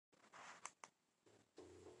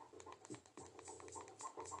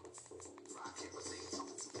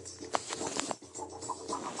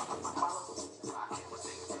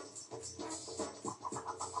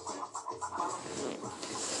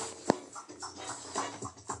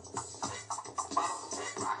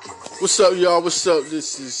What's up, y'all? What's up?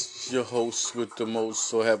 This is your host with the most.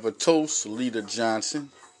 So have a toast, Leader Johnson,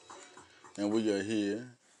 and we are here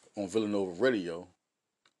on Villanova Radio.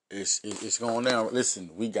 It's going down. Listen,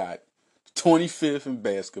 we got 25th in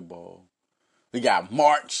basketball. We got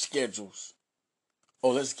March schedules. Oh,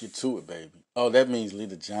 let's get to it, baby. Oh, that means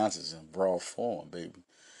Leader Johnson's in broad form, baby.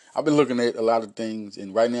 I've been looking at a lot of things,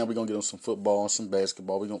 and right now we're gonna get on some football and some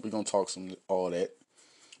basketball. We're gonna talk some all that.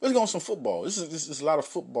 Let's go on some football. This is a lot of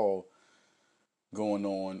football going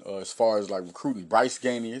on as far as like recruiting. Bryce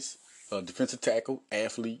Ganious, defensive tackle,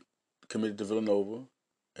 athlete, committed to Villanova,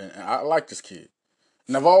 and I like this kid.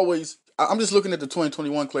 And I'm just looking at the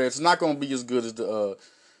 2021 class. It's not going to be as good as the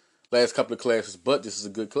last couple of classes, but this is a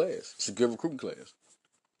good class. It's a good recruiting class.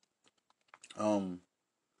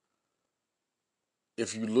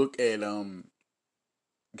 If you look at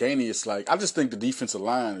Ganious, like I just think the defensive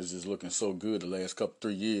line is just looking so good the last couple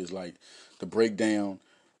 3 years. Like the breakdown,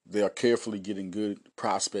 they are carefully getting good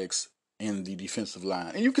prospects in the defensive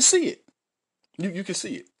line, and you can see it. You can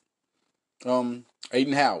see it.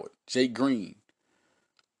 Aiden Howard, Jake Green,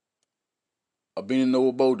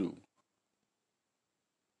 Villanova Bodu.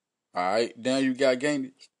 All right, now you got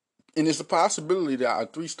Ganious. And it's a possibility that a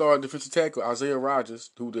 3-star defensive tackle, Isaiah Rogers,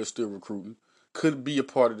 who they're still recruiting, could be a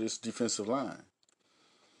part of this defensive line.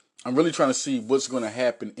 I'm really trying to see what's going to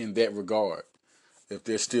happen in that regard. If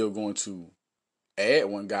they're still going to add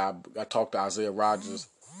one guy. I talked to Isaiah Rogers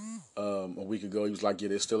a week ago. He was like, yeah,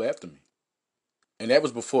 they're still after me. And that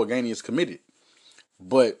was before Ganious committed.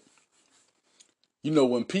 But,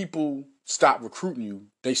 when people stop recruiting you,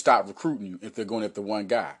 they stop recruiting you if they're going after one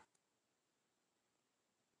guy.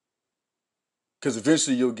 Because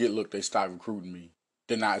eventually you'll get, look, they stopped recruiting me.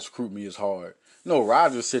 They're not recruiting me as hard. No,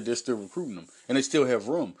 Rogers said they're still recruiting them. And they still have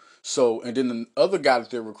room. So, and then the other guy that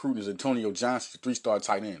they're recruiting is Antonio Johnson, 3-star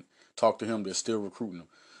tight end. Talk to him, they're still recruiting him.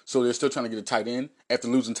 So they're still trying to get a tight end. After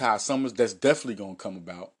losing Ty Summers, that's definitely going to come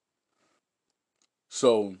about.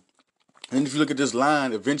 So, and if you look at this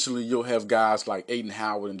line, eventually you'll have guys like Aiden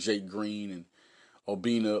Howard and Jake Green and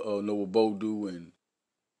Obina Noah Bodu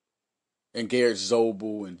and Garrett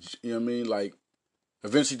Zobel and, you know what I mean? Like,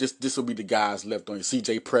 eventually this will be the guys left on.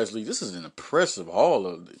 C.J. Presley. This is an impressive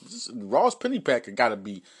haul. Ross Pennypacker got to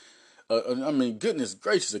be, goodness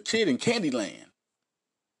gracious, a kid in Candyland.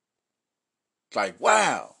 Like,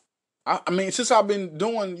 wow. Since I've been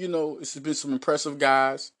doing, it's been some impressive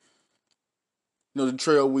guys. The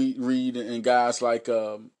Trail Reed and guys like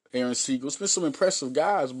Aaron Siegel. It's been some impressive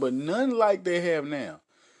guys, but none like they have now.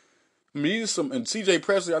 And C.J.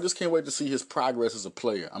 Presley, I just can't wait to see his progress as a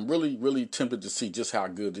player. I'm really, really tempted to see just how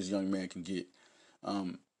good this young man can get.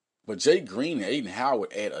 But Jake Green and Aiden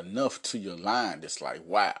Howard add enough to your line that's like,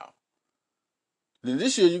 wow. Then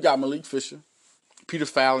this year you got Malik Fisher. Peter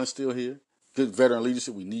Fallon's still here. Good veteran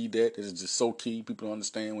leadership. We need that. That is just so key. People don't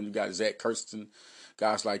understand when you got Zach Kirsten,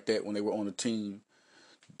 guys like that when they were on the team.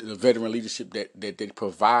 The veteran leadership that they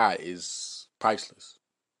provide is priceless.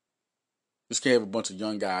 Just can't have a bunch of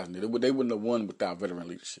young guys in there. They wouldn't have won without veteran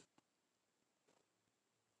leadership.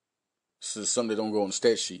 This is something that don't go on the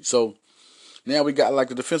stat sheet. So now we got like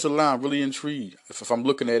the defensive line. Really intrigued. If I'm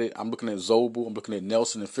looking at it, I'm looking at Zobel. I'm looking at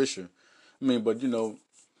Nelson and Fisher. But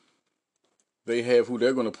they have who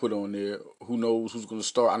they're going to put on there. Who knows who's going to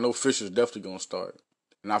start? I know Fisher's definitely going to start,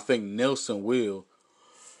 and I think Nelson will.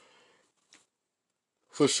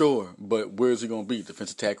 For sure, but where is he going to be?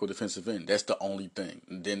 Defensive tackle, defensive end. That's the only thing.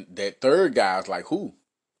 And then that third guy is like who?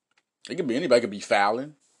 It could be anybody. It could be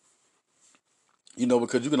Fallon.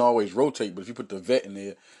 Because you can always rotate, but if you put the vet in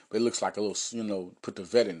there, it looks like a little, put the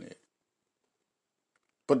vet in there.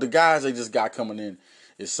 But the guys they just got coming in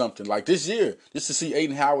is something. Like this year, just to see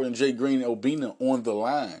Aiden Howard and Jay Green and Obina on the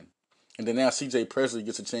line. And then now C.J. Presley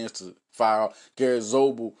gets a chance to fire out. Garrett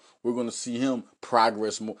Zobel, we're going to see him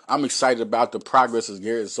progress more. I'm excited about the progress of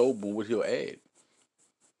Garrett Zobel and what he'll add.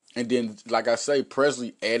 And then, like I say,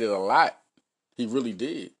 Presley added a lot. He really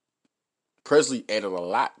did. Presley added a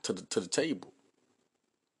lot to the table.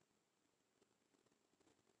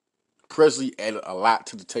 Presley added a lot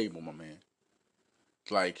to the table, my man.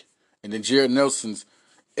 And then Jared Nelson's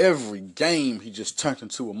every game he just turned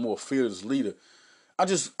into a more fearless leader. I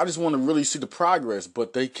just want to really see the progress,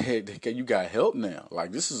 but you got help now.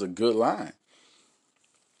 Like, this is a good line.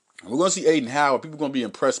 We're going to see Aiden Howard. People are going to be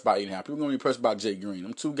impressed by Aiden Howard. People are going to be impressed by Jake Green.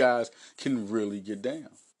 Them two guys can really get down.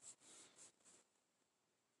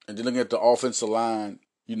 And then looking at the offensive line,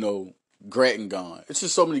 Grattan gone. It's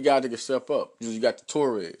just so many guys that can step up. You got the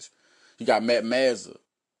Torres. You got Matt Mazza.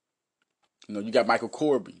 You got Michael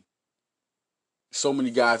Corby. So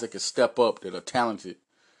many guys that can step up that are talented.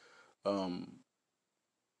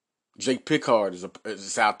 Jake Pickard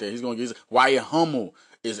is out there. He's going to get Wyatt Hummel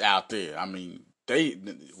is out there. I mean,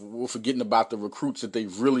 we're forgetting about the recruits that they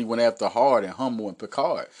really went after hard, and Hummel and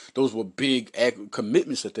Pickard. Those were big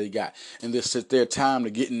commitments that they got. And this is their time to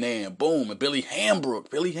get in there and boom. And Billy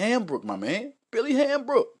Hambrook, my man. Billy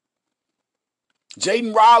Hambrook.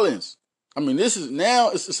 Jaden Rollins. I mean, this is now,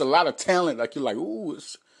 it's a lot of talent. Like, you're like, ooh,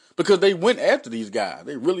 because they went after these guys.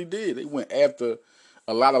 They really did. They went after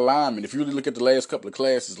a lot of linemen. If you really look at the last couple of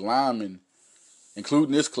classes, linemen,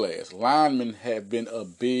 including this class, linemen have been a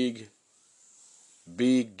big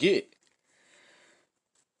get.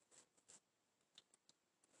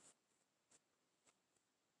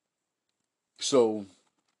 So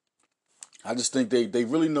I just think they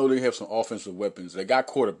really know they have some offensive weapons. They got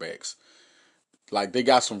quarterbacks. Like, they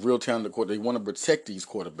got some real talented quarterbacks. They want to protect these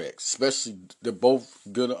quarterbacks, especially they're both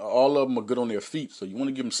good. All of them are good on their feet, so you want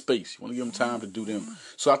to give them space. You want to give them time to do them.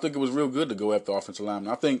 So I think it was real good to go after offensive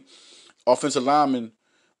linemen. I think offensive linemen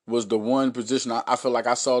was the one position I feel like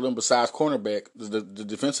I saw them, besides cornerback, the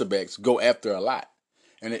defensive backs, go after a lot.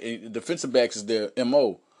 And the defensive backs is their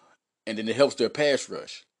MO, and then it helps their pass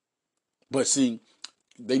rush. But see,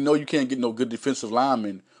 they know you can't get no good defensive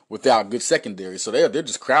linemen without good secondary, so they're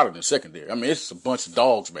just crowded in secondary. I mean, it's just a bunch of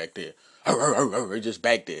dogs back there. They're just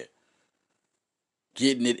back there.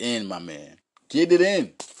 Getting it in, my man. Get it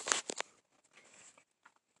in.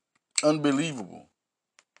 Unbelievable.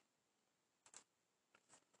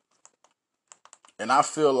 And I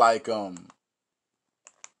feel like when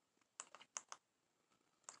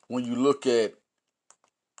you look at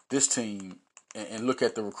this team and look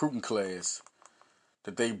at the recruiting class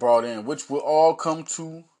that they brought in, which will all come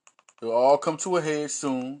to a head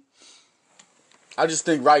soon. I just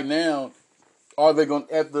think right now, are they going,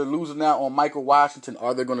 after losing out on Michael Washington,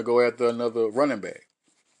 are they going to go after another running back?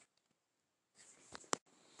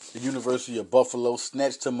 The University of Buffalo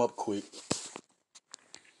snatched him up quick.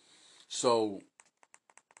 So,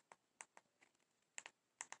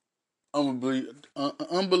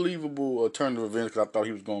 unbelievable turn of events, because I thought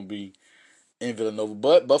he was going to be in Villanova.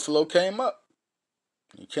 But Buffalo came up.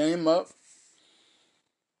 He came up.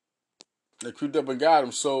 They creeped up and got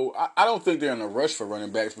him. So I don't think they're in a rush for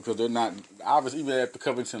running backs, because they're not. Obviously, even after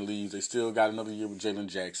Covington leaves, they still got another year with Jalen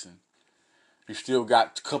Jackson. You still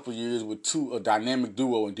got a couple years with a dynamic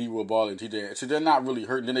duo in D-Will Ball and TJ. So they're not really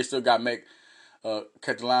hurting. Then they still got Mac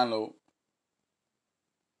Catalano.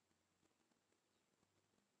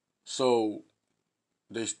 So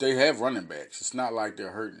they have running backs. It's not like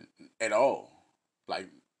they're hurting at all. Like,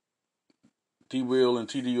 D-Will and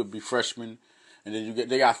TD will be freshmen. And then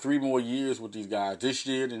they got 3 more years with these guys. This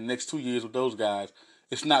year and the next 2 years with those guys.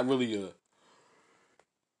 It's not really a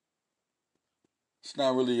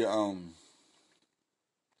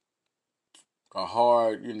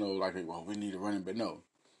hard, like, well, we need a running back. No.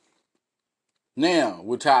 Now,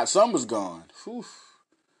 with Todd Summers gone,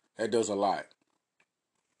 that does a lot.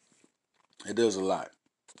 It does a lot.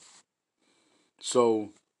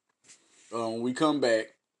 So, when we come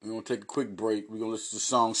back, we're going to take a quick break. We're going to listen to the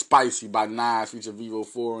song Spicy by Nas featuring Vivo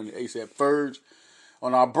 4 and the ASAP Ferg.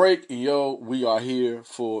 On our break, and we are here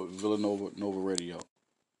for Villanova Nova Radio.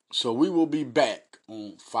 So we will be back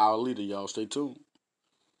on File Leader, y'all. Stay tuned.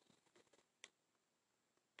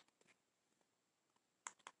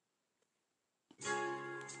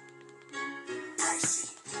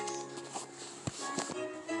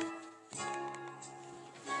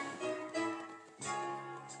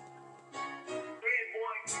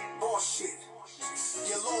 Bullshit,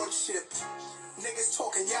 your lordship. Niggas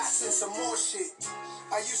talking yachts and some more shit.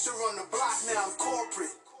 I used to run the block, now I'm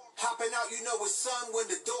corporate. Hopping out, it's sun when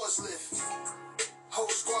the doors lift. Whole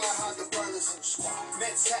squad hide the burners.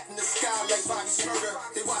 Mets hat in the sky like Bobby Smurder.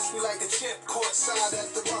 They watch me like a chip, courtside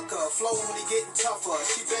at the Rucker. Flow only getting tougher.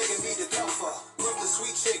 She begging me to cuff her. With the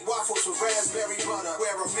sweet chick waffles with raspberry butter.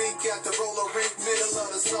 Wear a mink at the roller rink, middle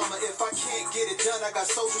of the summer. If I can't get it done, I got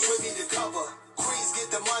soldiers with me to cover. Queens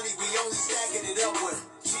get the money, we only stacking it up with.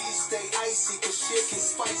 Cheese stay icy, cause shit get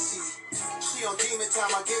spicy. She on demon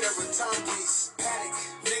time, I get her a timepiece. Panic,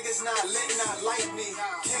 niggas not lit, not like me.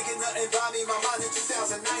 Can't get nothing by me, my mind in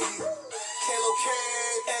 2090. Kalo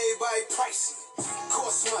Kid, everybody pricey.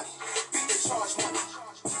 Cost money, beat the charge money.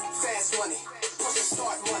 Fast money, push and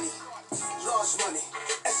start money. Large money,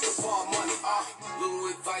 Escobar money. Little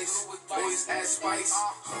advice, always add spice.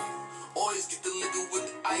 Always get the liquor with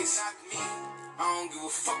the ice. I don't give a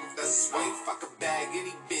fuck if that's his wife. I could bag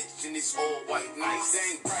any bitch and it's all white. Nice,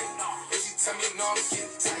 ain't right. Every time you know I'm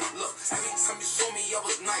getting tight. Look, every time you show me I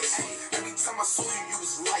was nice. Every time I saw you, you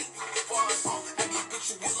was light. Every bitch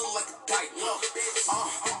you look like a dyke. Look,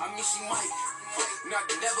 I mean she might. Not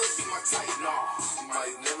never be my type, no. She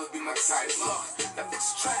might never be my type. Look, that bitch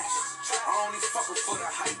is trash. I only fuck her for the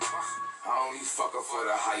hype. I only fuck her for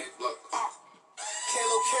the hype. Look,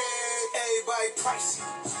 Kalo K, everybody pricey.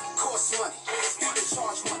 Cost money, you can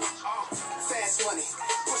charge money. Fast money,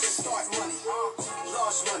 push and start money.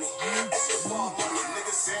 Large money, Escobar money.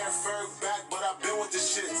 Niggas saying Ferg back, but I been with the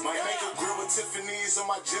shit. Might make a grill with Tiffany's on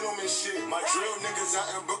my gentleman shit. My drill niggas out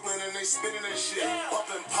in Brooklyn and they spitting this shit. Up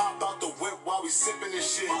and pop out the whip while we sipping this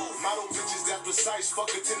shit. Model bitches that precise, fuck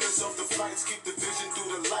attendance off the flights. Keep the vision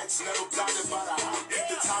through the lights, never blinded by the hype. Keep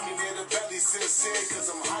the Tommy near the belly, sincere cause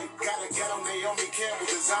I'm hype. Gotta get on Naomi Campbell,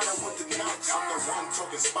 designer with the knives. I'm the one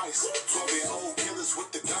talking spice. 12-year-old killers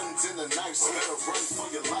with the guns and the knives. Better run for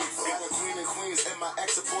your life. Got a queen and queens and my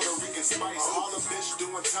ex a Puerto Rican spice. All the bitch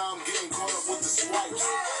doing time, getting caught up with the swipes.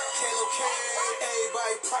 Kalo K,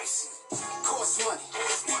 everybody pricey. Cost money,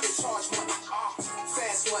 you can charge money.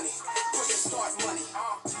 Fast money, push and start money.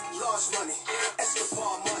 Large money,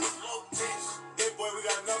 Escobar money. Hey boy, we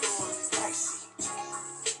got another one. Pricey.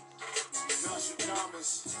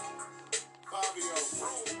 Nostradamus. Fabio.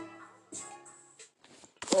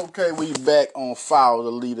 Okay, we back on Follow the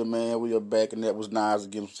Leader, man. We are back, and that was Nas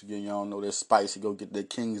against again. Y'all know that Spicy. Go get that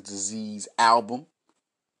King's Disease album,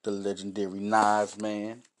 the legendary Nas,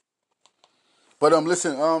 man. But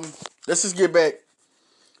listen, let's just get back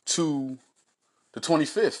to the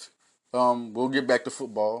 25th. We'll get back to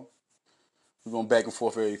football. We're going back and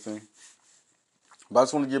forth everything. But I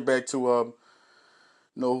just want to get back to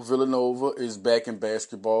Villanova is back in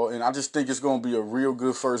basketball, and I just think it's going to be a real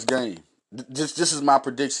good first game. This is my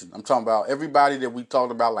prediction. I'm talking about everybody that we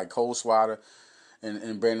talked about, like Cole Swider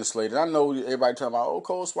and Brandon Slater. I know everybody talking about,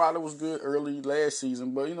 Cole Swider was good early last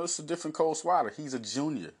season, but, it's a different Cole Swider. He's a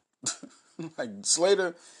junior. Like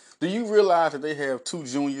Slater, do you realize that they have two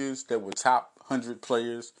juniors that were top 100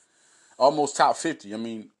 players, almost top 50? I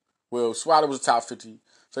mean, Swider was a top 50.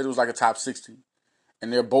 Slater was like a top 60.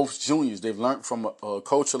 And they're both juniors. They've learned from a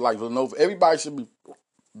culture like Villanova. Everybody should be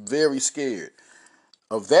very scared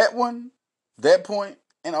of that point,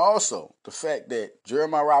 and also the fact that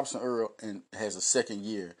Jeremiah Robinson Earl has a second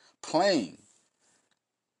year playing.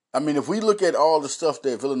 I mean, if we look at all the stuff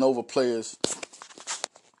that Villanova players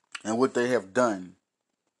and what they have done,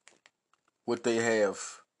 what they have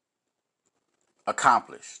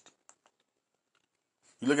accomplished.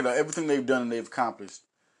 You look at everything they've done and they've accomplished,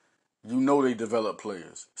 they develop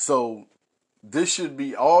players. So this should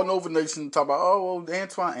be all Nova Nation talk about,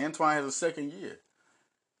 Antoine has a second year.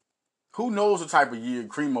 Who knows the type of year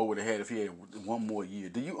Cremo would have had if he had one more year?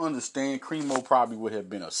 Do you understand? Cremo probably would have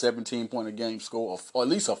been a 17-point a game score, or at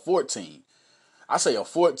least a 14. I say a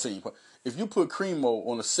 14. If you put Cremo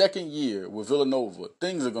on a second year with Villanova,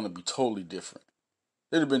 things are going to be totally different.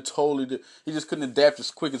 It'd have been totally different. He just couldn't adapt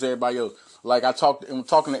as quick as everybody else. Like I'm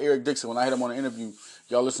talking to Eric Dixon when I had him on an interview.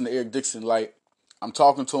 Y'all listen to Eric Dixon. Like I'm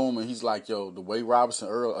talking to him and he's like, "Yo, the way Robinson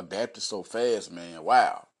Earl adapted so fast, man,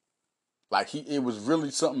 wow." Like it was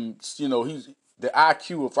really something. The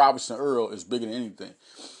IQ of Robinson Earl is bigger than anything.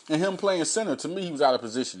 And him playing center, to me, he was out of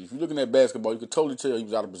position. If you're looking at basketball, you could totally tell he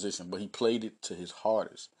was out of position, but he played it to his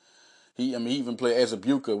hardest. He even played as a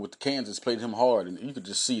Buka with Kansas, played him hard, and you could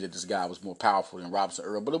just see that this guy was more powerful than Robinson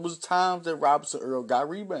Earl. But it was times that Robinson Earl got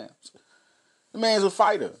rebounds. The man's a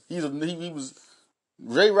fighter. He was.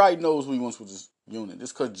 Jay Wright knows who he wants with this unit.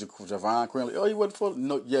 This because Javon Cranley. He wasn't for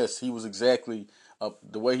no. Yes, he was exactly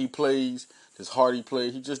the way he plays, his hard he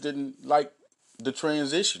played. He just didn't like the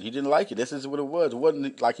transition. He didn't like it. That's just what it was. It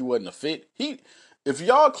wasn't like he wasn't a fit. If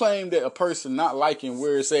y'all claim that a person not liking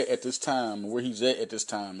where it's at this time, where he's at this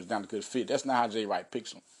time, is not a good fit, that's not how Jay Wright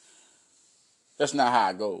picks him. That's not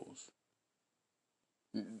how it goes.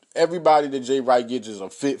 Everybody that Jay Wright gets is a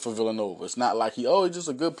fit for Villanova. It's not like he's just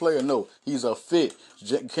a good player. No, he's a fit.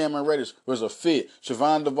 Cameron Reddish was a fit.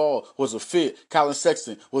 Siobhan Duvall was a fit. Colin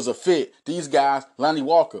Sexton was a fit. These guys, Lonnie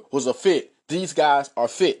Walker, was a fit. These guys are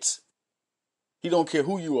fits. He don't care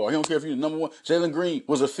who you are. He don't care if you're the number one. Jalen Green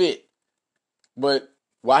was a fit. But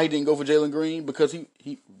why he didn't go for Jalen Green? Because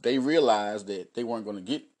they realized that they weren't going to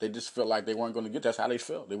get. They just felt like they weren't going to get. That's how they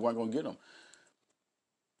felt. They weren't going to get him.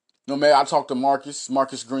 No matter, I talked to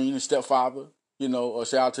Marcus Green, his stepfather.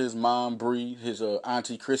 Shout out to his mom, Bree, his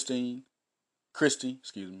auntie, Christy,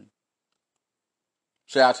 excuse me.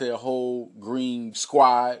 Shout out to the whole Green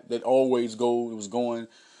squad that always was going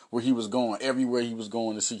where he was going, everywhere he was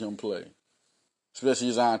going to see him play. Especially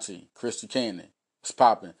his auntie, Christy Cannon. It's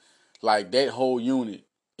popping. Like, that whole unit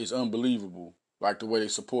is unbelievable, like the way they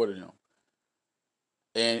supported him.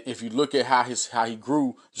 And if you look at how he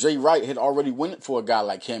grew, Jay Wright had already went for a guy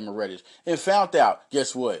like Cameron Reddish and found out,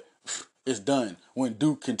 guess what? It's done when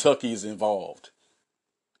Duke, Kentucky is involved.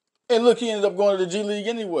 And look, he ended up going to the G League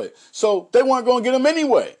anyway. So they weren't going to get him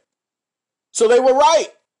anyway. So they were right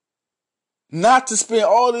not to spend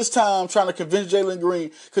all this time trying to convince Jalen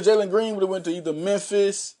Green, because Jalen Green would have went to either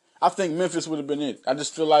Memphis. I think Memphis would have been it. I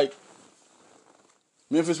just feel like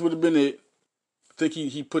Memphis would have been it. I think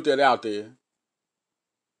he put that out there.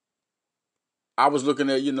 I was looking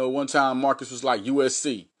at, one time Marcus was like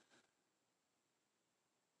USC.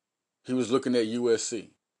 He was looking at USC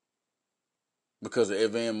because of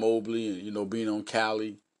Evan Mobley and, being on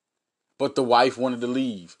Cali. But the wife wanted to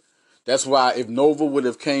leave. That's why if Nova would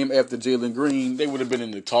have came after Jalen Green, they would have been in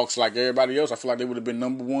the talks like everybody else. I feel like they would have been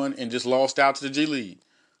number one and just lost out to the G League.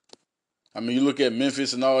 I mean, you look at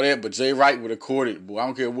Memphis and all that, but Jay Wright would have courted. Boy, I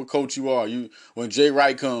don't care what coach you are. When Jay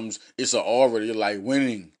Wright comes, it's an aura. You're like,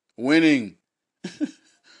 winning. We're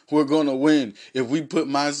gonna win. If you put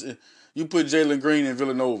Jalen Green in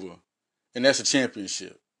Villanova, and that's a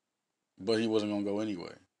championship. But he wasn't gonna go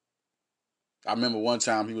anyway. I remember one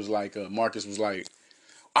time he was like, Marcus was like,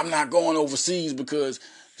 I'm not going overseas because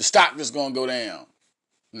the stock is gonna go down.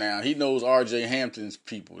 Now, he knows R.J. Hampton's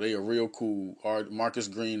people. They are real cool. Marcus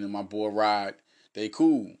Green and my boy Rod, they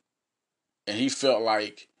cool. And he felt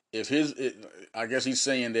like I guess he's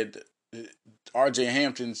saying that R.J.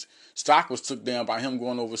 Hampton's stock was took down by him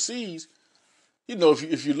going overseas.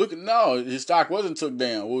 If you look at, no, his stock wasn't took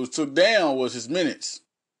down. What was took down was his minutes.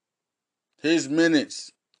 His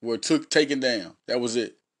minutes were taken down. That was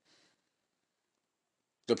it.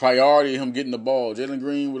 The priority of him getting the ball, Jalen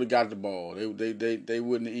Green would have got the ball. They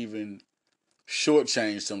wouldn't even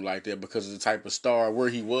shortchanged him like that because of the type of star where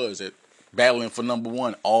he was at battling for number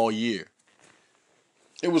one all year.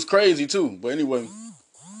 It was crazy too. But anyway,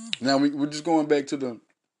 now we're just going back to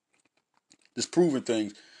this proving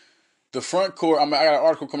things. The front court, I got an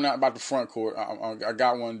article coming out about the front court. I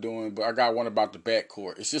got one but I got one about the back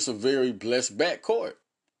court. It's just a very blessed back court.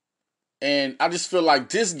 And I just feel like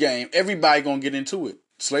this game, everybody going to get into it.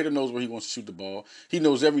 Slater knows where he wants to shoot the ball. He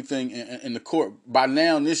knows everything in the court. By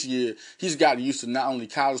now, this year, he's gotten used to not only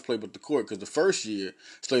college play, but the court. Because the first year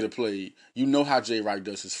Slater played, you know how Jay Wright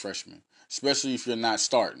does his freshman. Especially if you're not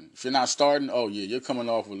starting. If you're not starting, oh yeah, you're coming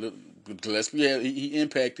off with Gillespie. He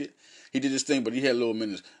impacted. He did his thing, but he had little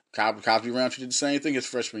minutes. Cosby Roundtree did the same thing his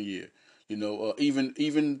freshman year.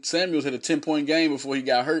 Even Samuels had a 10-point game before he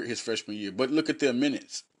got hurt his freshman year. But look at their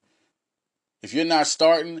minutes. If you're not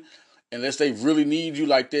starting, unless they really need you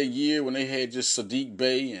like that year when they had just Sadiq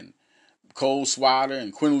Bey and Cole Swider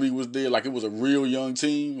and Quinley was there, like it was a real young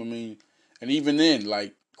team. I mean, and even then,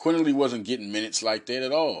 like Quinley wasn't getting minutes like that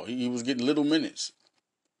at all. He was getting little minutes.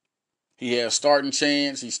 He had a starting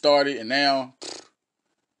chance. He started, and now,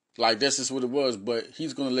 like this is what it was. But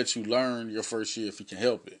he's going to let you learn your first year if he can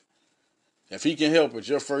help it. If he can help it,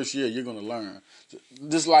 your first year, you're going to learn.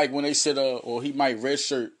 Just like when they said, he might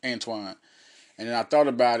redshirt Antoine. And then I thought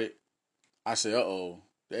about it. I said,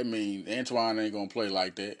 that means Antoine ain't going to play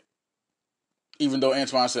like that. Even though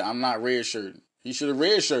Antoine said, I'm not redshirting. He should have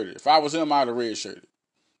redshirted. If I was him, I'd have redshirted.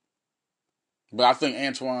 But I think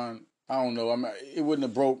Antoine, I don't know. It wouldn't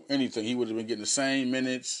have broke anything. He would have been getting the same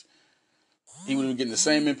minutes. He would have been getting the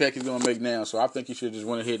same impact he's going to make now. So I think he should have just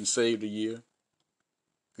went ahead and saved a year.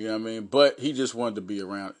 You know what I mean? But he just wanted to be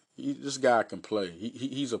around. This guy can play.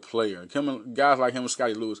 He's a player. Guys like him and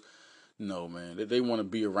Scotty Lewis, no, man. They want to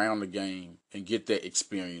be around the game and get that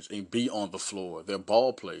experience and be on the floor. They're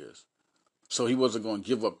ball players. So he wasn't going to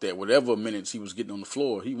give up that. Whatever minutes he was getting on the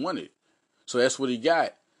floor, he wanted. So that's what he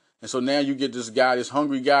got. And so now you get this guy, this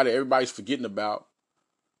hungry guy that everybody's forgetting about.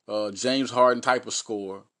 James Harden type of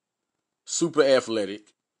scorer. Super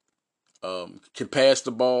athletic. Can pass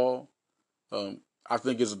the ball. I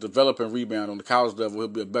think as a developing rebound on the college level, he'll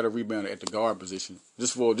be a better rebounder at the guard position.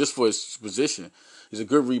 Just for his position. He's a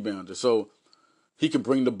good rebounder. So he can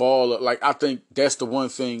bring the ball up. Like, I think that's the one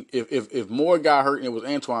thing. If Moore got hurt and it was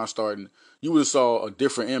Antoine starting, you would have saw a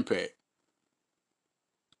different impact.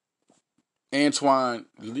 Antoine,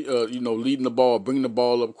 leading the ball, bringing the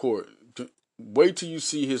ball up court. Wait till you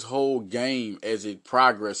see his whole game as it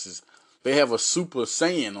progresses. They have a Super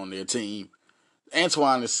Saiyan on their team.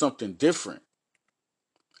 Antoine is something different.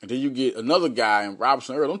 And then you get another guy in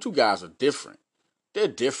Robinson Earl. Them two guys are different. They're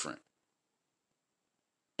different.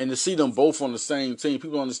 And to see them both on the same team,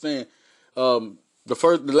 people don't understand. The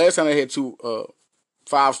last time they had two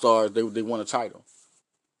 5-stars, they won a title.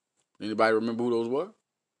 Anybody remember who those were?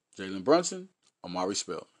 Jalen Brunson, Amari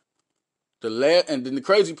Spellman. And then the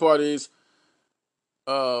crazy part is,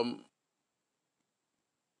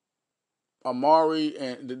 Amari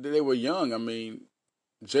and they were young. I mean,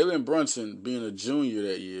 Jalen Brunson being a junior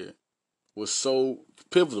that year, was so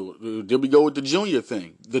pivotal. There we go with the junior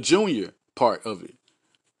thing, the junior part of it.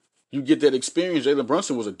 You get that experience. Jalen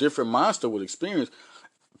Brunson was a different monster with experience.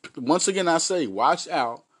 Once again, I say, watch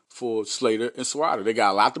out for Slater and Swider. They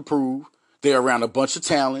got a lot to prove. They're around a bunch of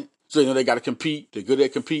talent, so they know they got to compete. They're good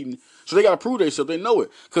at competing, so they got to prove themselves. They know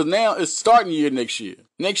it because now it's starting year next year.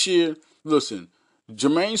 Next year, listen,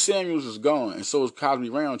 Jermaine Samuels is gone, and so is Cosby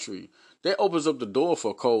Roundtree. That opens up the door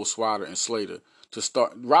for Cole Swider and Slater to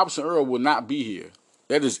start. Robinson Earl will not be here.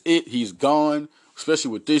 That is it. He's gone,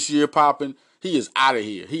 especially with this year popping. He is out of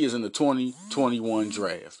here. He is in the 2021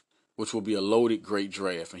 draft, which will be a loaded, great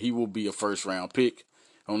draft, and he will be a first-round pick.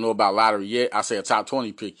 I don't know about lottery yet. I say a top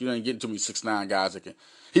 20 pick. You ain't getting to me 6'9" guys that can.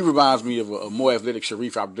 He reminds me of a more athletic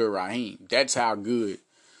Sharif Abdur-Rahim. That's how good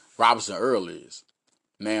Robinson Earl is.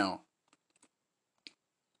 Now,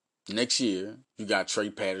 next year, you got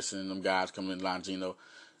Trey Patterson and them guys coming in, Longino.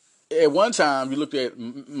 At one time, you looked at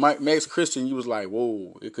Max Christian, you was like,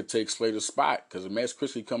 whoa, it could take Slater's spot. Because if Max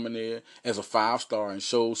Christian come in there as a 5-star and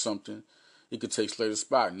show something, it could take Slater's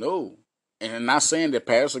spot. No. And I'm not saying that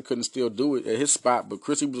Patterson couldn't still do it at his spot, but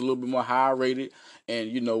Christie was a little bit more high rated. And,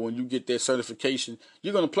 you know, when you get that certification,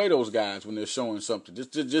 you're going to play those guys when they're showing something.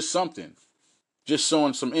 Just something. Just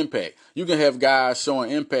showing some impact. You can have guys showing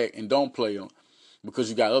impact and don't play them because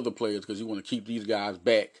you got other players because you want to keep these guys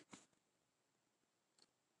back.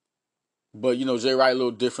 But, you know, Jay Wright a little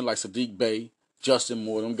different, like Sadiq Bey, Justin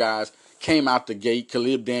Moore, them guys came out the gate.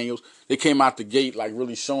 Caleb Daniels, they came out the gate like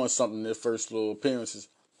really showing something in their first little appearances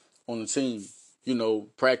on the team, you know,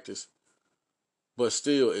 practice. But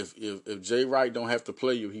still, if Jay Wright don't have to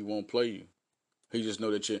play you, he won't play you. He just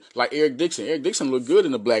know that you're like Eric Dixon. Eric Dixon looked good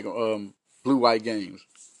in the black blue-white games.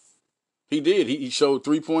 He did. He showed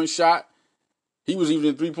 3-point shot. He was even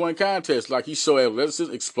in 3-point contests. Like, he showed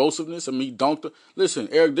athleticism, explosiveness. I mean, he dunked. Listen,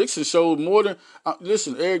 Eric Dixon showed more than...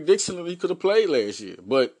 Eric Dixon, he could have played last year.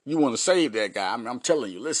 But you want to save that guy. I mean, I'm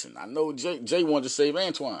telling you, listen, I know Jay wanted to save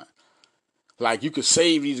Antoine. Like, you could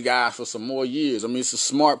save these guys for some more years. I mean, it's a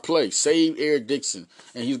smart play. Save Eric Dixon.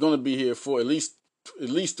 And he's going to be here for at least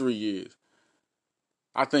 3 years.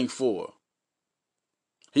 I think 4.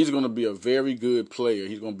 He's going to be a very good player.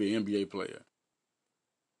 He's going to be an NBA player.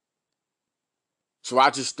 So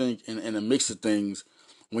I just think in a mix of things,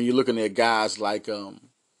 when you're looking at guys like Antoine,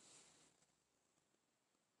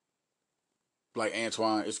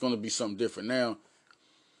 it's going to be something different. Now,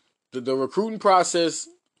 the recruiting process,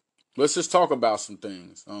 let's just talk about some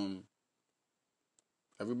things.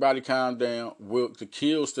 Everybody calm down. The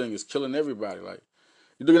kills thing is killing everybody. Like,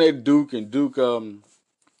 you're looking at Duke, and Duke,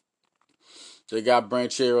 they got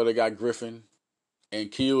Branchero, they got Griffin,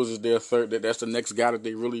 and Kills is their third. That's the next guy that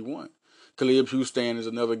they really want. Caleb Houston is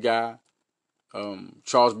another guy.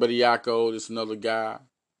 Charles Bediako is another guy.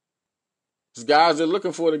 It's guys they're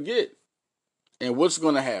looking for to get. And what's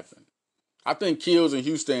going to happen? I think Kills and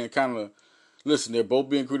Houston kind of, listen, they're both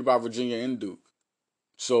being recruited by Virginia and Duke.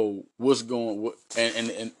 So what's going,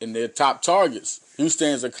 and they're top targets.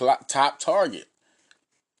 Houston's a top target.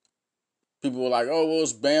 People were like, oh, well,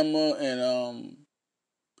 it's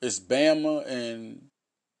Bama and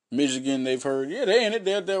Michigan. They've heard, yeah, they're in it.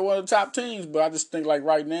 They're one of the top teams. But I just think like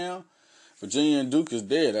right now, Virginia and Duke is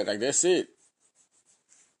dead. Like that's it.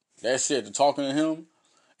 That's it. To talking to him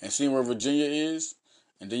and seeing where Virginia is,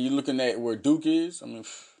 and then you're looking at where Duke is. I mean,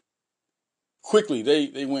 quickly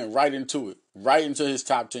they went right into it, right into his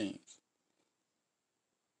top teams.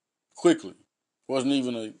 Quickly, wasn't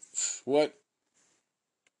even a what.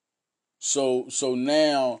 So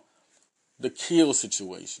now the Kill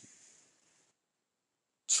situation.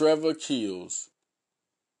 Trevor Keels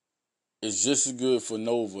is just as good for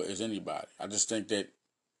Nova as anybody. I just think that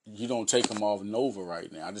you don't take him off Nova right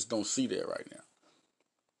now. I just don't see that right now.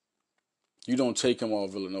 You don't take him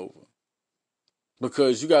off Villanova.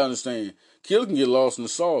 Because you got to understand, Keels can get lost in the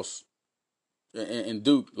sauce and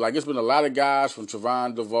Duke. Like, it's been a lot of guys from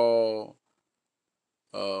Trevon Duvall,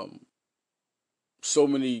 so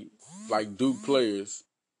many, like, Duke players.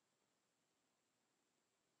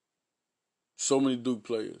 So many Duke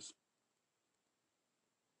players.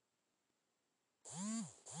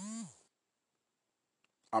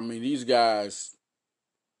 I mean, these guys,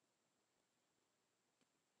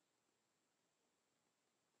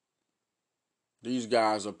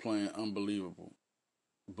 are playing unbelievable,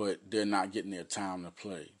 but they're not getting their time to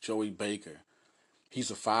play. Joey Baker,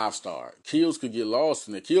 he's a 5-star. Keels could get lost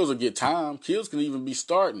in it. Keels will get time. Keels can even be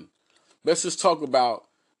starting. Let's just talk about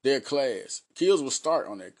their class. Keels will start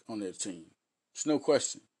on their team. There's no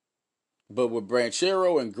question. But with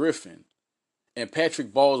Branchero and Griffin and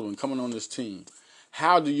Patrick Baldwin coming on this team,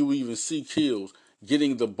 how do you even see Keels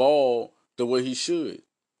getting the ball the way he should?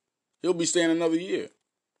 He'll be staying another year.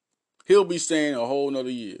 He'll be staying a whole another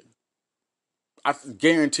year. I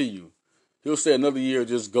guarantee you. He'll stay another year,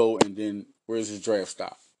 just go, and then where's his draft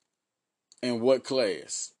stop? And what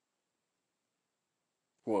class?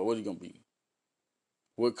 What he gonna be?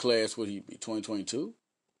 What class would he be? 2022?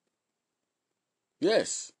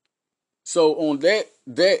 Yes. So on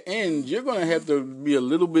that end, you're gonna have to be a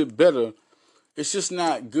little bit better. It's just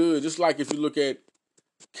not good. Just like if you look at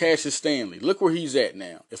Cassius Stanley, look where he's at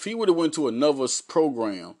now. If he would have went to another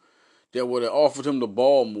program that would have offered him the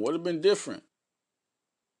ball more, it would have been different.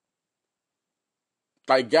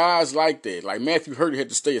 Like guys like that, like Matthew Hurt had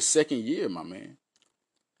to stay a second year, my man.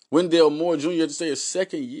 Wendell Moore Jr. had to stay a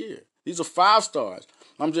second year. These are 5-stars.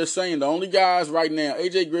 I'm just saying the only guys right now,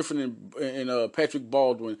 AJ Griffin and Patrick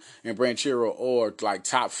Baldwin and Branchero are like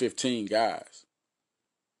top 15 guys.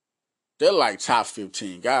 They're like top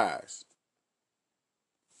 15 guys.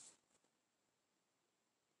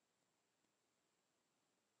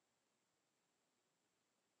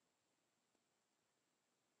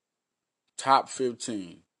 Top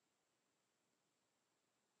 15.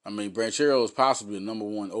 I mean, Branchero is possibly the number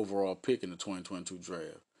 1 overall pick in the 2022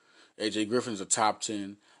 draft. AJ Griffin is a top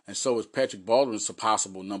 10, and so is Patrick Baldwin is a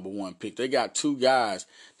possible number 1 pick. They got 2 guys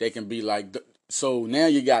that can be like. So now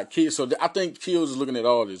you got kids. So I think Kills is looking at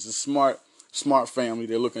all this. It's smart family.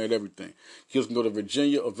 They're looking at everything. Kills can go to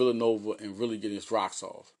Virginia or Villanova and really get his rocks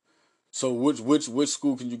off. So which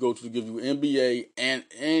school can you go to give you NBA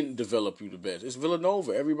and develop you the best? It's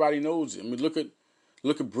Villanova. Everybody knows it. I mean, look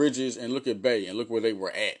at Bridges and look at Bay and look where they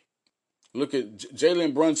were at. Look at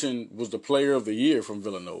Jalen Brunson was the player of the year from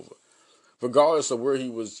Villanova, regardless of where he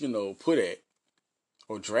was, put at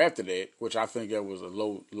or drafted at, which I think that was a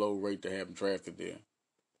low rate to have him drafted there.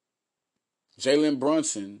 Jalen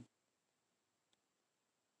Brunson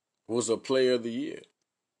was a player of the year.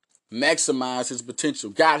 Maximized his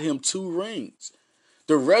potential. Got him 2 rings.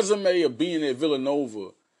 The resume of being at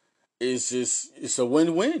Villanova it's a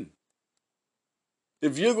win-win.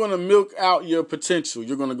 If you're going to milk out your potential,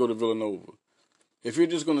 you're going to go to Villanova. If you're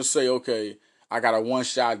just going to say, okay, I got a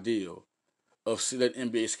one-shot deal of let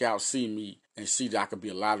NBA scouts see me and see that I could be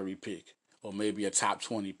a lottery pick or maybe a top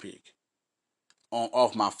 20 pick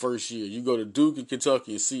off my first year. You go to Duke and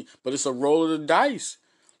Kentucky and see, but it's a roll of the dice.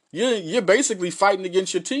 You're basically fighting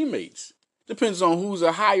against your teammates. Depends on who's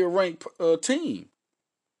a higher ranked team.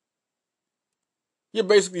 You're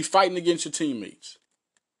basically fighting against your teammates.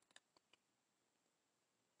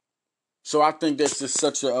 So I think that's just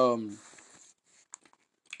such a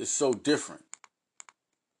it's so different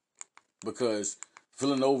because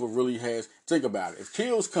Villanova really has. Think about it. If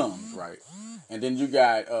Kills comes right, and then you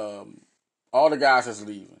got all the guys that's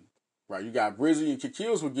leaving, right? You got Brizzy and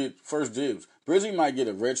Kills will get first dibs. Brizzy might get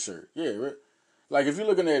a red shirt. Yeah, like if you're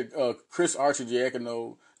looking at Chris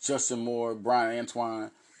Archie-Giacono, Justin Moore, Brian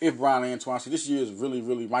Antoine. If Brian Antoine, so this year is really,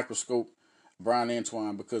 really microscope Brian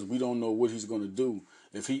Antoine because we don't know what he's going to do.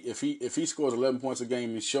 If he scores 11 points a game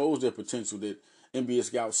and shows their potential that NBA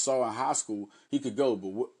scouts saw in high school, he could go.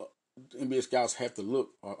 But NBA scouts have to look.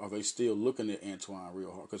 Are they still looking at Antoine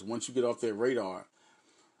real hard? Because once you get off their radar,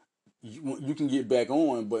 you can get back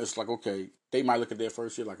on. But it's like, okay, they might look at their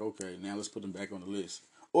first year like, okay, now let's put them back on the list.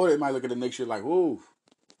 Or they might look at the next year like, whoa,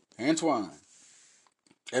 Antoine.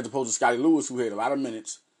 As opposed to Scotty Lewis, who had a lot of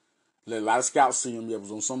minutes. Let a lot of scouts see him. He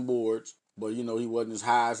was on some boards, but he wasn't as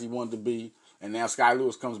high as he wanted to be. And now Sky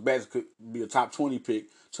Lewis comes back to be a top 20 pick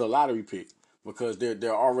to a lottery pick because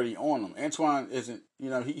they're already on him. Antoine isn't,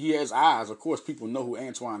 he has eyes. Of course, people know who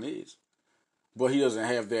Antoine is, but he doesn't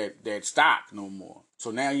have that stock no more. So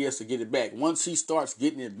now he has to get it back. Once he starts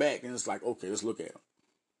getting it back, then it's like, okay, let's look at him.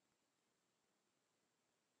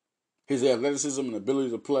 His athleticism and ability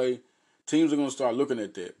to play, teams are going to start looking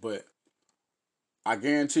at that, but I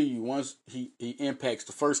guarantee you, once he impacts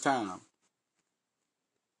the first time,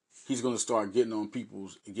 he's going to start getting on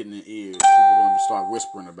getting in ears. People are going to start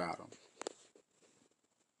whispering about him.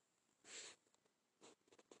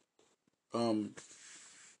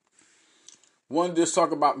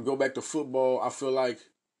 Go back to football. I feel like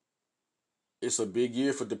it's a big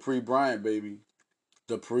year for Dupree Bryant, baby.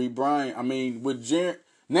 Dupree Bryant. I mean,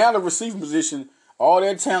 now the receiving position, all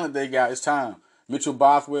that talent they got, it's time. Mitchell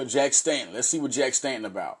Bothwell, Jack Stanton. Let's see what Jack Stanton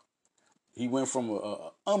about. He went from an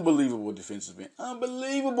unbelievable defensive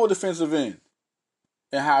end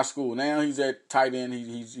in high school. Now he's at tight end.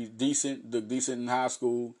 He's decent in high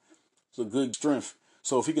school. It's a good strength.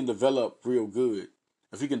 So if he can develop real good,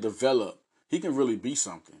 he can really be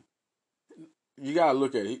something. You gotta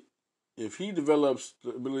look at it. If he develops the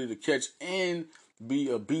ability to catch and be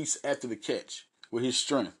a beast after the catch with his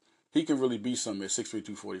strength, he can really be something at 6'3",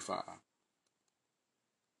 245.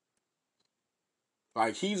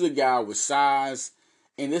 Like, he's a guy with size,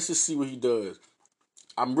 and let's just see what he does.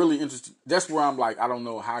 I'm really interested. That's where I'm like, I don't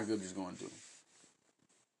know how good he's going to do.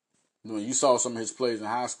 When you saw some of his plays in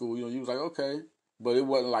high school, you was like, okay. But it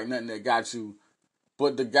wasn't like nothing that got you.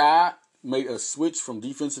 But the guy made a switch from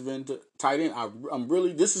defensive end to tight end. I'm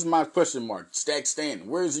really, this is my question mark. Jack Stanton.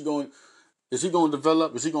 Where is he going? Is he going to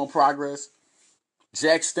develop? Is he going to progress?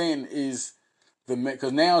 Jack Stanton is the man,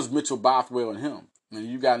 because now it's Mitchell Bothwell and him. And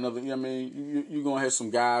you got another, you know what I mean? You're going to have some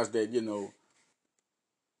guys that,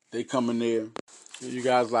 they come in there. You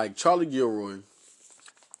guys like Charlie Gilroy,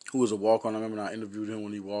 who was a walk-on. I remember I interviewed him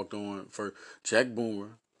when he walked on for Jack Boomer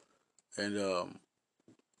and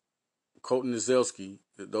Colton Nizelski.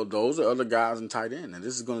 Those are other guys in tight end. And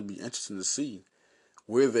this is going to be interesting to see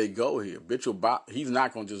where they go here. Mitchell he's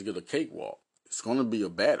not going to just get a cakewalk. It's going to be a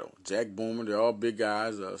battle. Jack Boomer, they're all big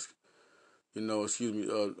guys. Jack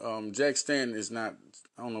Stanton is not,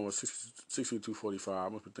 I don't know what, 6'2", 245. I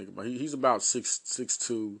must be thinking about. He's about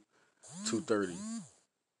 6'2", 230,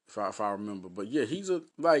 if I remember. But yeah,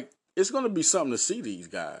 it's going to be something to see these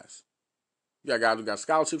guys. You got guys who got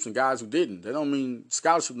scholarships and guys who didn't.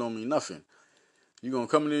 Scholarship don't mean nothing. You're going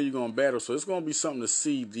to come in there, you're going to battle. So it's going to be something to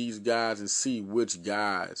see these guys and see which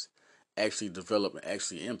guys actually develop and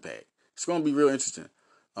actually impact. It's going to be real interesting.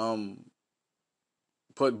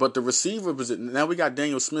 But the receiver position, now we got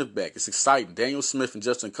Daniel Smith back. It's exciting. Daniel Smith and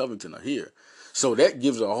Justin Covington are here. So that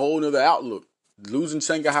gives a whole other outlook. Losing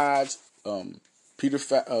Chenga Hodge,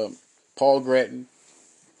 Paul Gratton,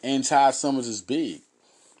 and Ty Summers is big.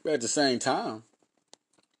 But at the same time,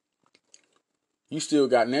 you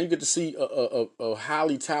get to see a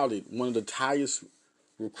highly touted, one of the highest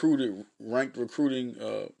ranked recruiting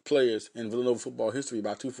players in Villanova football history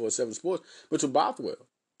by 247 Sports, Mitchell Bothwell.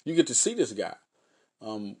 You get to see this guy.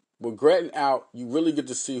 With Gratton out, you really get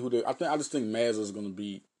to see who they. I just think Mazza is going to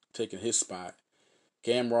be taking his spot.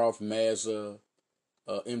 Gamroff, Mazza,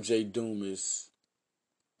 MJ Dumas,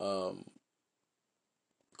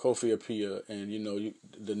 Kofi Apia, and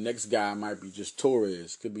the next guy might be just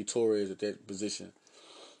Torres. Could be Torres at that position.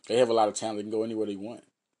 They have a lot of talent. They can go anywhere they want.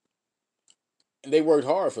 And they worked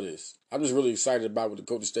hard for this. I'm just really excited about what the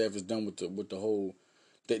coaching staff has done with the whole.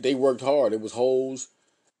 They worked hard. It was holes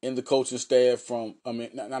in the coaching staff not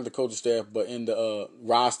the coaching staff, but in the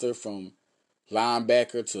roster, from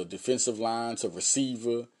linebacker to defensive line to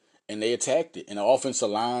receiver, and they attacked it. And the offensive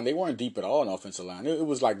line, they weren't deep at all in the offensive line. It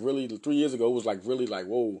was like really, 3 years ago, it was like really like,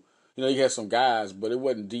 whoa. You had some guys, but it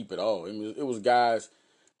wasn't deep at all. It was guys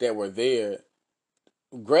that were there.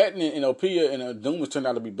 Gratton and Opia and Dumas turned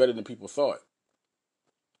out to be better than people thought.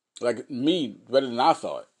 Like me, better than I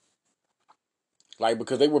thought. Like,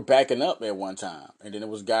 because they were backing up at one time. And then it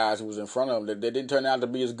was guys who was in front of them that didn't turn out to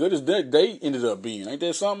be as good as they ended up being. Ain't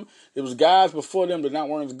there something? It was guys before them that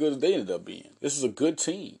weren't as good as they ended up being. This is a good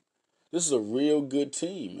team. This is a real good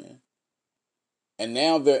team, man. And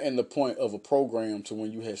now they're in the point of a program to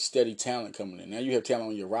when you have steady talent coming in. Now you have talent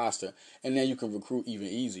on your roster, and now you can recruit even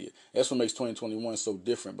easier. That's what makes 2021 so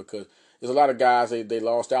different, because there's a lot of guys they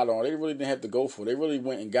lost out on. They really didn't have to go for it. They really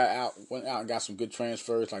went out and got some good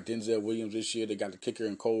transfers, like Denzel Williams this year. They got the kicker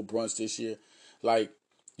and Cole Brunts this year. Like,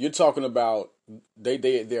 you're talking about they're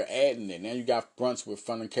adding it. Now you got Brunts with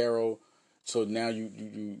Fun and Carroll. So now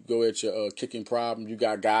you go at your kicking problem. You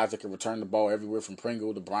got guys that can return the ball everywhere from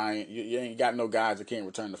Pringle to Bryant. You ain't got no guys that can't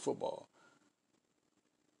return the football.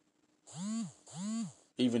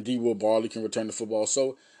 Even D. Will Barley can return the football.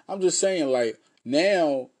 So I'm just saying, like,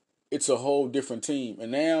 now it's a whole different team.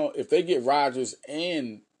 And now if they get Rodgers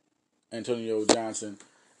and Antonio Johnson,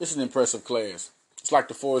 it's an impressive class. It's like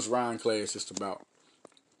the Forrest Ryan class just about.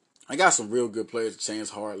 I got some real good players, Chance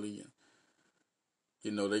Hartley.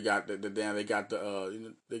 They got they got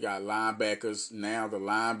linebackers now. The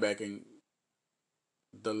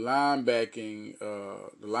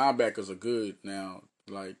linebackers are good now.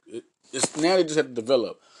 Like, it's now they just have to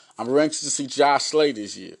develop. I'm anxious to see Josh Slay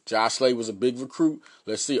this year. Josh Slay was a big recruit.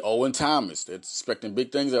 Let's see Owen Thomas. They're expecting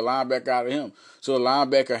big things at linebacker out of him. So the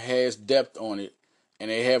linebacker has depth on it, and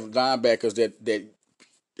they have linebackers that they're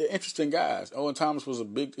interesting guys. Owen Thomas was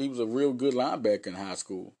he was a real good linebacker in high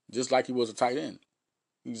school, just like he was a tight end.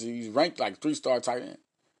 He's ranked like 3-star tight end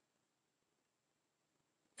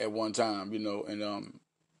at one time, and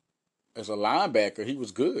as a linebacker, he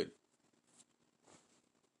was good.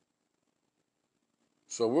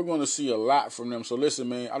 So we're going to see a lot from them. So listen,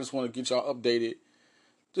 man, I just want to get y'all updated.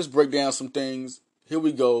 Just break down some things. Here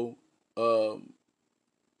we go.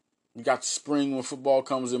 We got the spring when football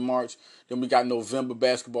comes in March. Then we got November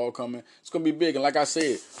basketball coming. It's going to be big. And like I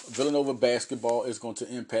said, Villanova basketball is going to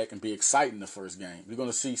impact and be exciting the first game. We're going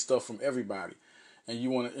to see stuff from everybody.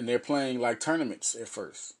 and they're playing like tournaments at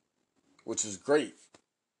first, which is great.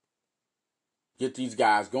 Get these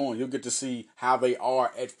guys going. You'll get to see how they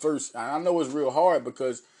are at first. And I know it's real hard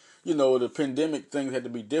because, the pandemic things had to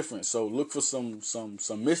be different. So look for some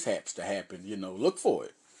mishaps to happen. Look for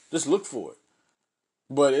it. Just look for it.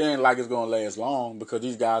 But it ain't like it's gonna last long because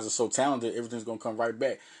these guys are so talented. Everything's gonna come right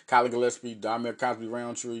back. Kyler Gillespie, Damian Cosby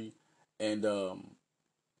Roundtree, and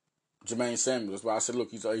Jermaine Samuels. That's why I said,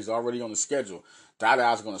 look, he's already on the schedule.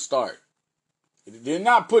 Dada's gonna start. They're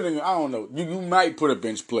not putting. I don't know. You might put a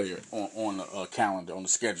bench player on a calendar on the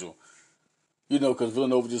schedule. Because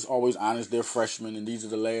Villanova just always honors their freshmen, and these are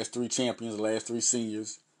the last three champions, the last three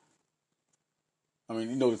seniors. I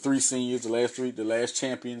mean, the three seniors, the last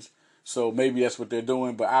champions. So maybe that's what they're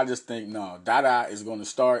doing. But I just think, no, Dada is going to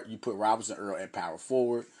start. You put Robinson Earl at power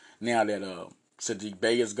forward. Now that Sadiq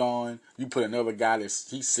Bey is gone, you put another guy he's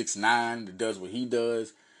 6'9", that does what he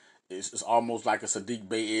does. It's almost like a Sadiq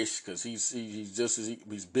Bey-ish because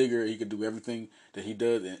he's bigger. He can do everything that he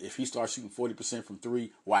does. And if he starts shooting 40% from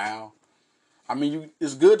three, wow. I mean,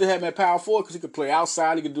 it's good to have him at power forward because he can play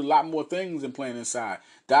outside. He can do a lot more things than playing inside.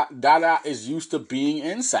 Dada is used to being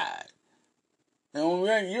inside. And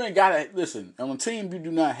you ain't got to, listen, on a team, you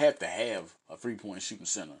do not have to have a three-point shooting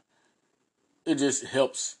center. It just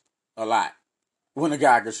helps a lot when a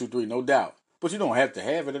guy can shoot three, no doubt. But you don't have to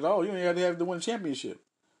have it at all. You don't have to have it to win a championship.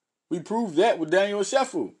 We proved that with Daniel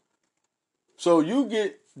Sheffield. So you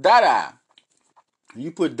get Dada.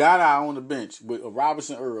 You put Dada on the bench with a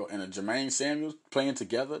Robinson Earl and a Jermaine Samuels playing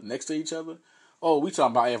together next to each other. Oh, we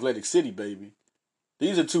talking about Athletic City, baby.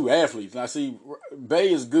 These are two athletes. Now, see,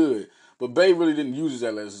 Bey is good, but Bey really didn't use his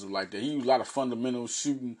athleticism like that. He used a lot of fundamentals,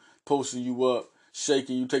 shooting, posting you up,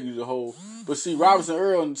 shaking you, taking you to the hole. But see, Robinson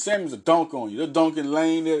Earl and Samuels will dunk on you. They'll dunk in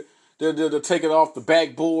lane. They'll take it off the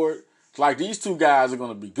backboard. It's like these two guys are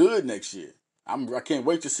going to be good next year. I can't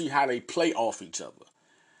wait to see how they play off each other.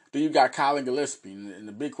 Then you got Colin Gillespie, and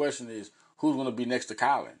the big question is who's going to be next to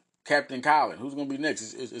Colin? Captain Colin, who's going to be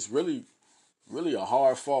next? It's really a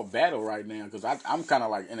hard-fought battle right now because I'm kind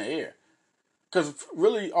of like in the air. Because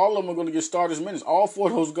really, all of them are going to get starters minutes. All four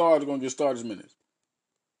of those guards are going to get starters minutes.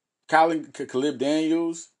 Caleb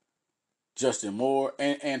Daniels, Justin Moore,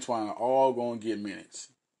 and Antoine are all going to get minutes.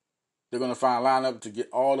 They're going to find a lineup to get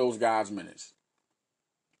all those guys minutes.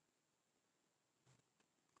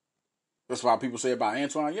 That's why people say about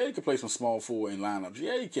Antoine, yeah, he can play some small forward in lineups.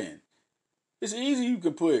 Yeah, he can. It's easy. You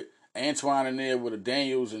can put Antoine in there with a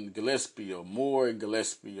Daniels and Gillespie, or Moore and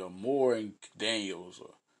Gillespie, or Moore and Daniels.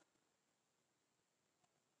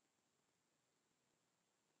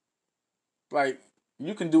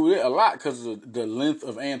 You can do it a lot because of the length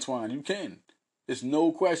of Antoine. You can. It's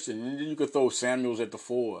no question. And then you could throw Samuels at the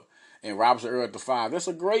 4 and Robinson Earl at the 5. That's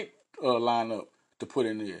a great lineup to put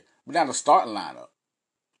in there. But not a starting lineup.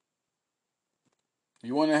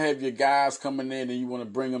 You want to have your guys coming in and you want to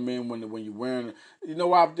bring them in when you're wearing. You know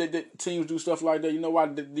why teams do stuff like that? You know why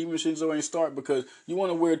DiVincenzo ain't start? Because you want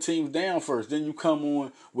to wear teams down first. Then you come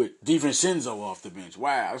on with DiVincenzo off the bench.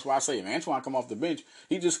 Wow. That's why I say if Antoine come off the bench,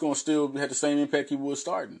 he's just going to still have the same impact he would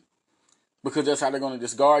starting. Because that's how they're going to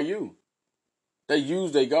discard you. They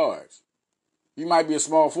use their guards. You might be a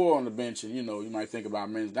small forward on the bench and, you might think about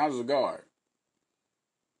minutes. Now there's a guard.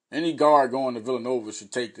 Any guard going to Villanova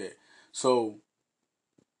should take that. So,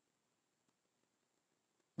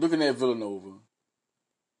 looking at Villanova,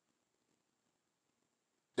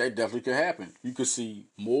 that definitely could happen. You could see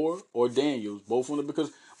Moore or Daniels, both on the,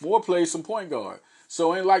 because Moore plays some point guard.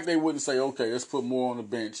 So it ain't like they wouldn't say, okay, let's put Moore on the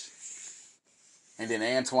bench and then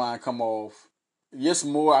Antoine come off. Yes,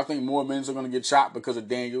 I think more minutes are going to get chopped because of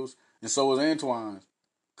Daniels, and so is Antoine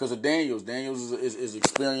because of Daniels. Daniels is an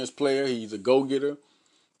experienced player. He's a go-getter.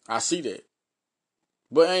 I see that.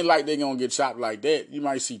 But it ain't like they're going to get chopped like that. You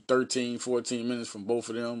might see 13, 14 minutes from both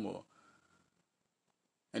of them,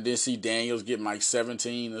 and then see Daniels getting like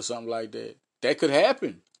 17 or something like that. That could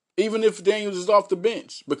happen. Even if Daniels is off the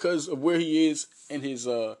bench because of where he is in his,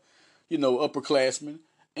 upperclassmen.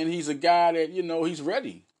 And he's a guy that, he's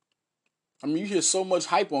ready. I mean, you hear so much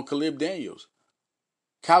hype on Caleb Daniels.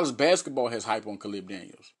 College basketball has hype on Caleb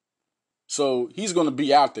Daniels. So he's going to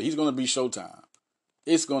be out there. He's going to be Showtime.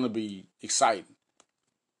 It's going to be exciting.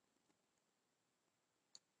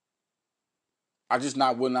 I just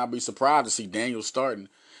would not be surprised to see Daniels starting,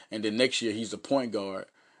 and then next year he's the point guard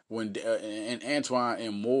when and Antoine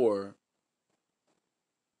and Moore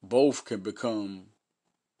both can become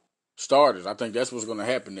starters. I think that's what's going to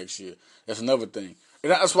happen next year. That's another thing,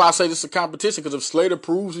 and that's why I say this is a competition because if Slater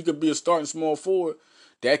proves he could be a starting small forward,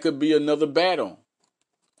 that could be another battle.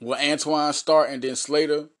 Will Antoine start and then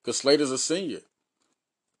Slater, because Slater's a senior.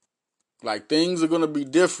 Like, things are going to be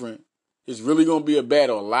different. It's really going to be a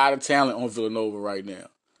battle. A lot of talent on Villanova right now.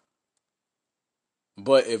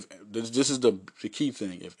 But if this is the key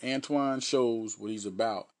thing, if Antoine shows what he's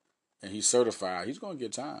about and he's certified, he's going to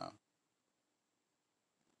get time.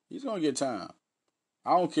 He's going to get time.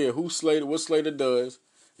 I don't care who Slater, what Slater does.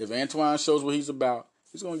 If Antoine shows what he's about,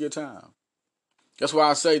 he's going to get time. That's why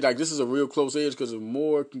I say, like, this is a real close edge, because if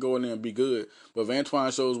Moore can go in there and be good, but if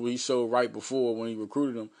Antoine shows what he showed right before when he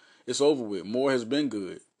recruited him, it's over with. Moore has been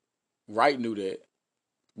good. Wright knew that.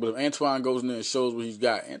 But if Antoine goes in there and shows what he's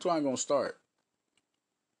got, Antoine going to start.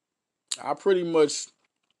 I pretty much,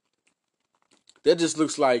 that just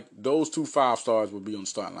looks like those 2 5-stars will be on the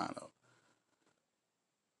starting lineup.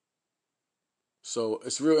 So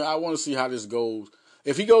it's real. I want to see how this goes.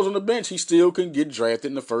 If he goes on the bench, he still can get drafted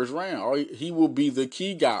in the first round, or he will be the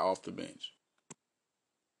key guy off the bench.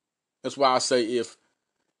 That's why I say if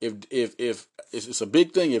it's a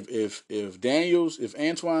big thing. If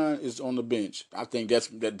Antoine is on the bench, I think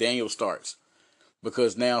that Daniel starts,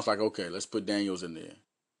 because now it's like, okay, let's put Daniels in there,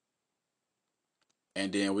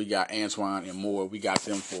 and then we got Antoine and Moore. We got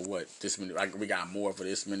them for what, this many? Like, we got Moore for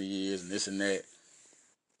this many years and this and that.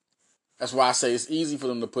 That's why I say it's easy for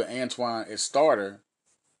them to put Antoine as starter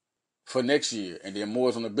for next year, and then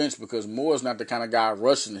Moore's on the bench, because Moore's not the kind of guy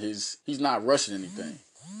rushing he's not rushing anything.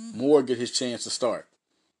 Moore get his chance to start.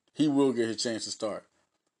 He will get his chance to start.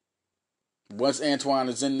 Once Antoine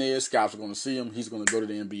is in there, scouts are going to see him. He's going to go to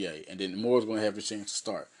the NBA, and then Moore's going to have his chance to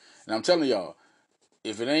start. And I'm telling y'all,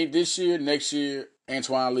 if it ain't this year, next year,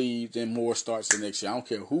 Antoine leaves, then Moore starts the next year. I don't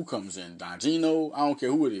care who comes in. Dongino, I don't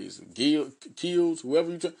care who it is. Keels,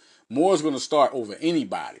 whoever Moore's going to start over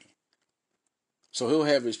anybody. So he'll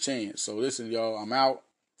have his chance. So listen, y'all, I'm out.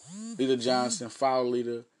 Leader Johnson, follow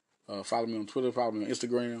Leader. Follow me on Twitter, follow me on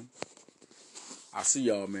Instagram. I see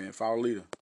y'all, man. Follow Leader.